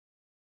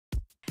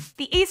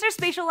The Acer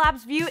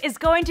SpatialLabs View is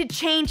going to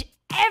change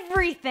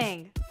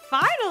everything!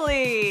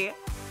 Finally!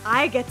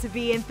 I get to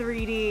be in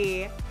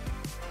 3D.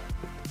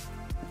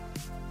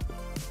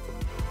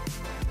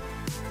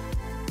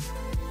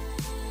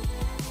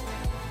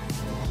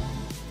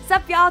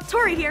 Sup y'all,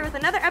 Tori here with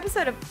another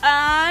episode of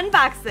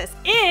Unbox This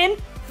in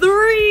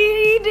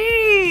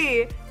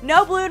 3D!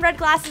 No blue and red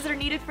glasses are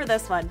needed for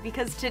this one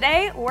because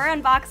today we're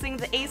unboxing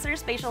the Acer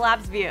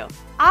SpatialLabs View.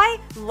 I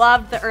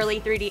loved the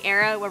early 3D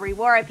era where we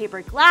wore our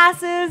paper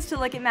glasses to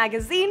look at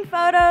magazine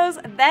photos.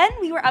 Then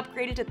we were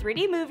upgraded to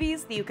 3D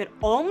movies that you could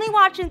only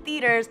watch in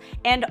theaters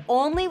and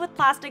only with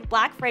plastic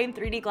black frame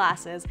 3D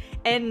glasses.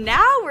 And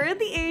now we're in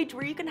the age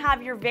where you can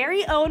have your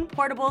very own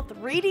portable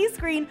 3D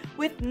screen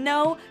with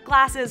no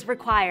glasses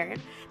required.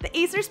 The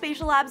Acer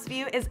SpatialLabs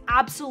View is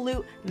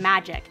absolute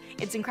magic.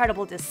 It's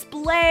incredible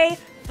display,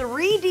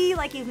 3D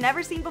like you've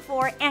never seen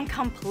before, and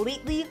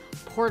completely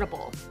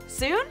portable.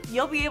 Soon,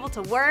 you'll be able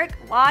to work,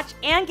 watch,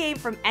 and game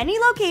from any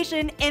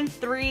location in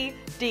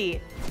 3D.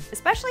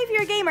 Especially if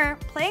you're a gamer,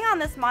 playing on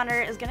this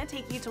monitor is gonna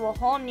take you to a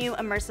whole new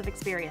immersive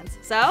experience.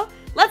 So,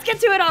 let's get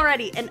to it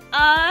already and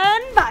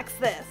unbox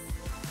this.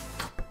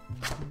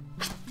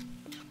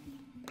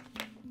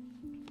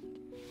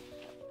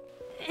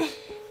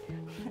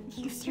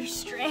 Use your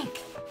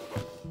strength.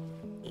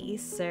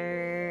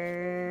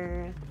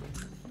 Acer.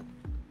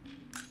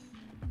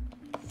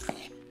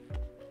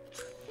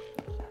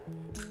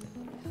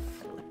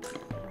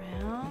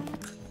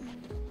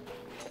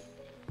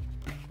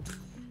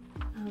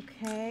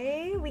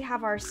 Okay, we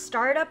have our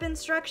startup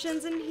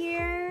instructions in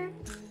here.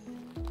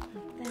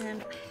 And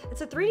then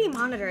it's a 3D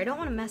monitor. I don't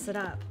want to mess it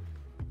up.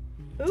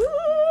 Ooh,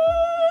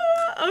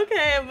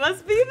 okay, it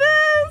must be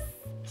this.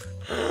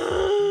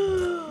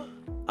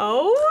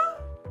 Oh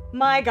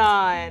my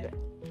God.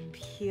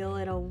 Peel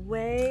it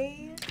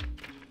away.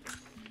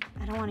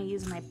 I don't want to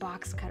use my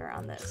box cutter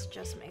on this,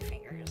 just my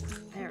fingers.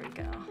 There we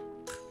go.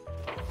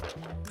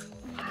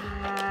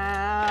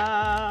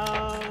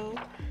 Wow.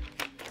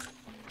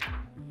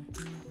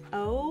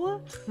 Oh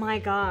my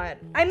God.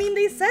 I mean,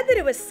 they said that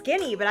it was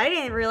skinny, but I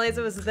didn't realize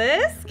it was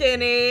this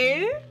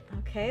skinny.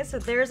 Okay, so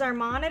there's our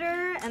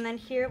monitor, and then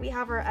here we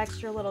have our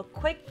extra little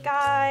quick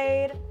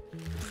guide.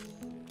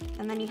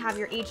 And then you have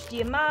your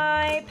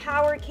HDMI,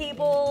 power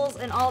cables,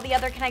 and all the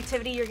other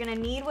connectivity you're gonna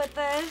need with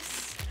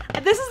this.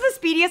 This is the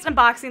speediest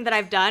unboxing that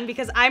I've done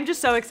because I'm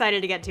just so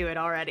excited to get to it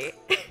already.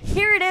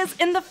 Here it is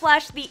in the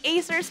flesh, the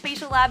Acer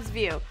SpatialLabs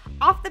View.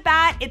 Off the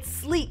bat, it's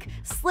sleek,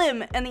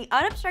 slim, and the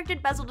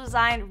unobstructed bezel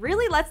design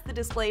really lets the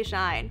display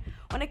shine.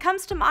 When it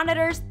comes to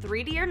monitors,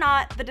 3D or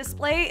not, the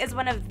display is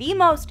one of the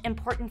most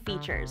important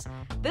features.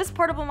 This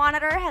portable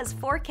monitor has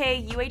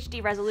 4K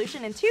UHD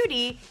resolution in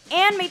 2D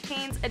and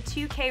maintains a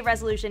 2K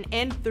resolution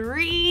in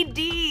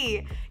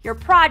 3D. Your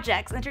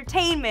projects,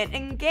 entertainment,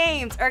 and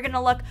games are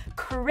gonna look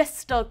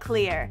crystal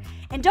clear.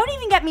 And don't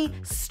even get me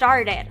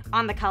started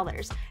on the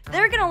colors.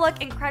 They're gonna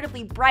look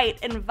incredibly bright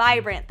and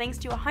vibrant thanks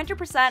to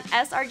 100%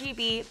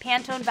 sRGB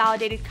Pantone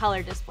validated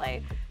color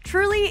display.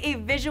 Truly a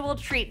visual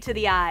treat to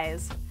the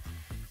eyes.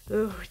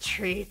 Ooh,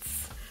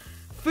 treats.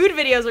 Food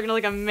videos are gonna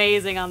look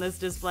amazing on this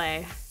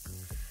display.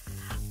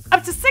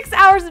 Up to 6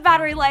 hours of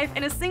battery life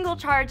and a single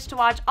charge to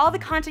watch all the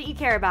content you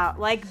care about,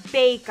 like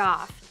Bake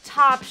Off,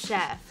 Top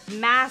Chef,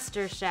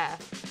 Master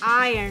Chef,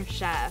 Iron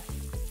Chef.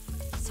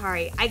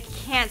 Sorry, I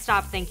can't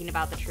stop thinking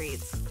about the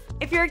treats.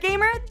 If you're a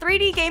gamer,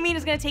 3D gaming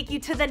is gonna take you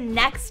to the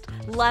next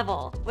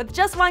level. With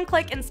just one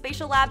click in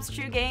SpatialLabs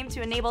True Game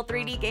to enable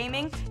 3D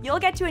gaming, you'll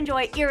get to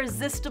enjoy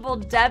irresistible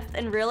depth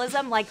and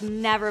realism like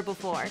never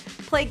before.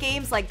 Play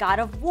games like God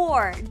of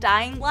War,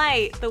 Dying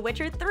Light, The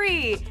Witcher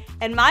 3,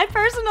 and my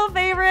personal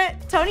favorite,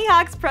 Tony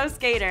Hawk's Pro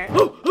Skater.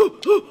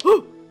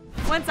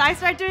 Once I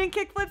start doing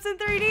kickflips in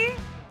 3D,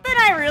 then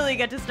I really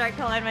get to start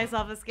calling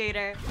myself a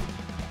skater.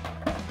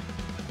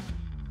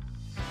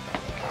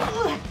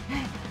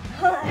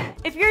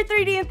 If you're a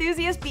 3D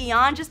enthusiast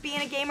beyond just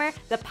being a gamer,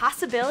 the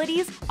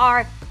possibilities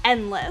are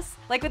endless.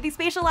 Like with the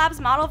SpatialLabs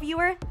Model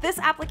Viewer, this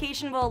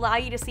application will allow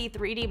you to see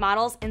 3D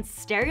models in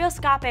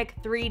stereoscopic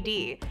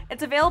 3D.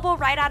 It's available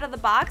right out of the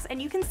box,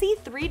 and you can see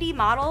 3D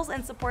models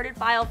and supported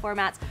file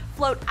formats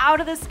float out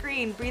of the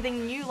screen,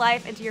 breathing new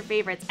life into your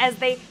favorites as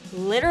they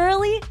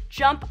literally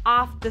jump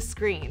off the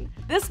screen.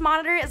 This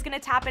monitor is gonna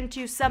tap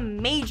into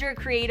some major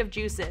creative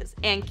juices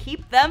and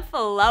keep them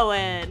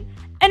flowing.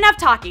 Enough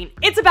talking,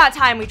 it's about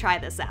time we try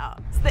this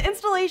out. So the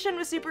installation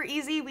was super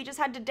easy. We just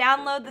had to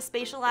download the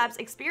SpatialLabs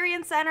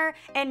Experience Center,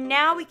 and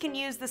now we can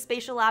use the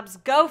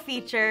SpatialLabs Go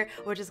feature,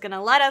 which is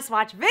gonna let us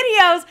watch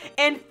videos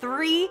in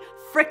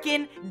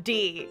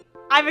 3D.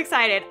 I'm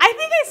excited. I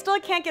think I still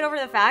can't get over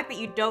the fact that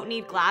you don't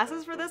need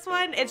glasses for this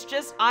one. It's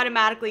just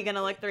automatically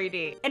gonna look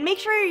 3D. And make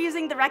sure you're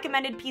using the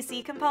recommended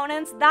PC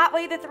components. That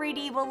way the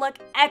 3D will look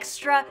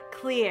extra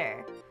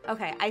clear.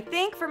 Okay, I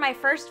think for my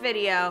first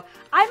video,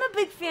 I'm a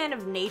big fan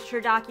of nature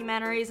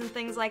documentaries and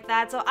things like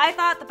that, so I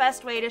thought the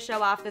best way to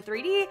show off the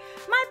 3D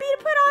might be to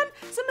put on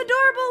some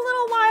adorable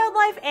little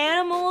wildlife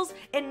animals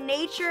in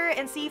nature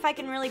and see if I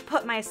can really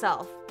put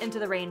myself into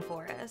the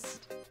rainforest.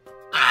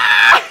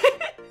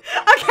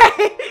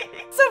 Okay.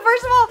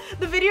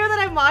 The video that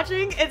I'm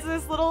watching, it's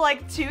this little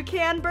like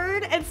toucan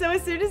bird, and so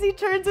as soon as he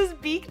turns his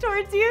beak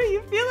towards you,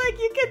 you feel like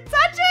you can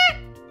touch it.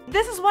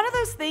 This is one of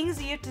those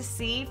things you have to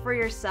see for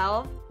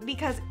yourself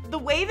because the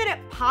way that it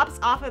pops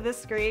off of the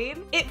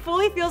screen, it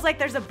fully feels like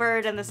there's a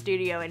bird in the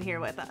studio in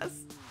here with us.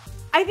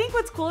 I think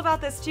what's cool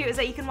about this too is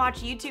that you can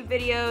watch YouTube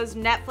videos,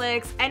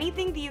 Netflix,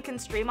 anything that you can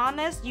stream on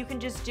this, you can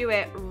just do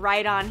it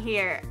right on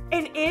here.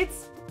 And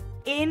it's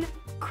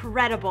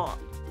incredible.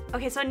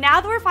 Okay, so now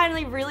that we're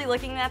finally really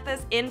looking at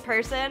this in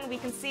person, we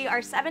can see our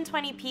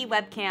 720p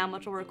webcam,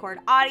 which will record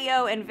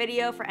audio and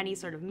video for any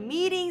sort of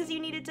meetings you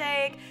need to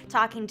take,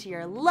 talking to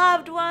your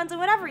loved ones, and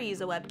whatever you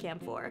use a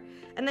webcam for.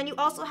 And then you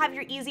also have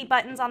your easy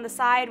buttons on the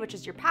side, which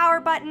is your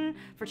power button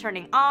for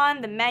turning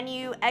on, the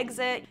menu,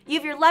 exit. You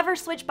have your lever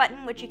switch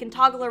button, which you can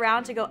toggle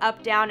around to go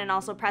up, down, and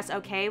also press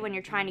OK when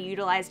you're trying to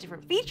utilize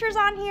different features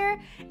on here.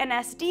 An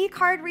SD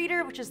card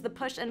reader, which is the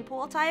push and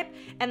pull type.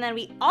 And then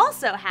we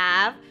also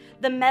have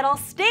the metal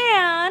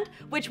stand,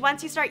 which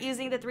once you start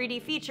using the 3D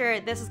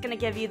feature, this is gonna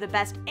give you the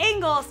best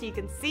angle so you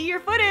can see your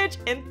footage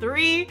in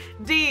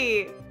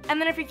 3D. And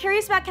then if you're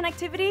curious about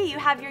connectivity, you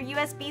have your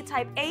USB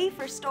Type A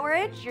for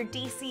storage, your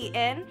DC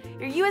in,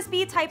 your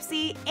USB Type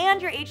C, and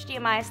your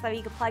HDMI so that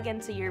you can plug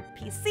into your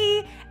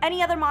PC,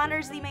 any other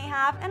monitors that you may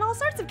have, and all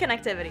sorts of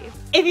connectivity.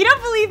 If you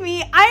don't believe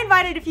me, I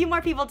invited a few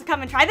more people to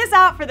come and try this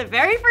out for the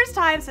very first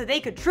time so they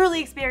could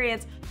truly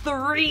experience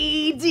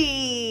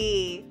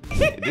 3D.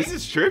 This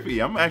is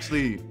trippy. I'm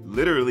actually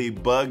literally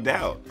bugged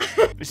out.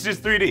 It's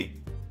just 3D.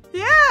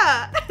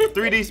 Yeah.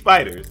 3D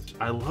spiders.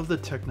 I love the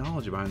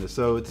technology behind this.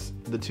 So it's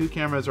the two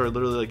cameras are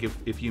literally like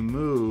if you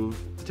move,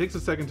 it takes a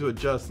second to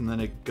adjust and then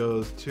it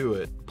goes to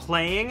it.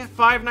 Playing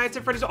Five Nights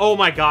at Freddy's? Oh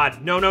my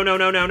god. No, no, no,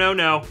 no, no, no,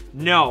 no.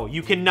 No,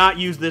 you cannot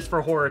use this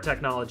for horror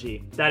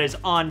technology. That is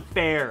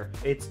unfair.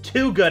 It's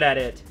too good at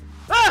it.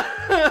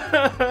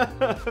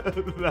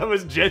 That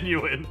was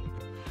genuine.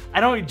 I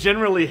don't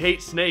generally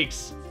hate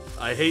snakes.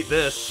 I hate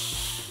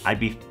this. I'd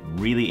be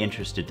really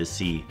interested to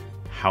see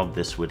how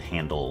this would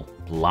handle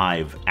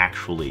live,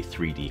 actually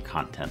 3D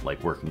content,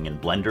 like working in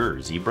Blender or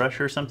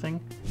ZBrush or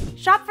something.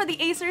 Shop for the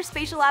Acer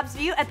SpatialLabs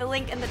View at the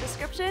link in the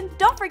description.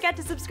 Don't forget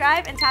to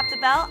subscribe and tap the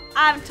bell.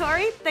 I'm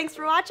Tori. Thanks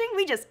for watching.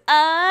 We just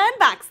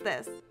unboxed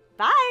this.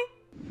 Bye.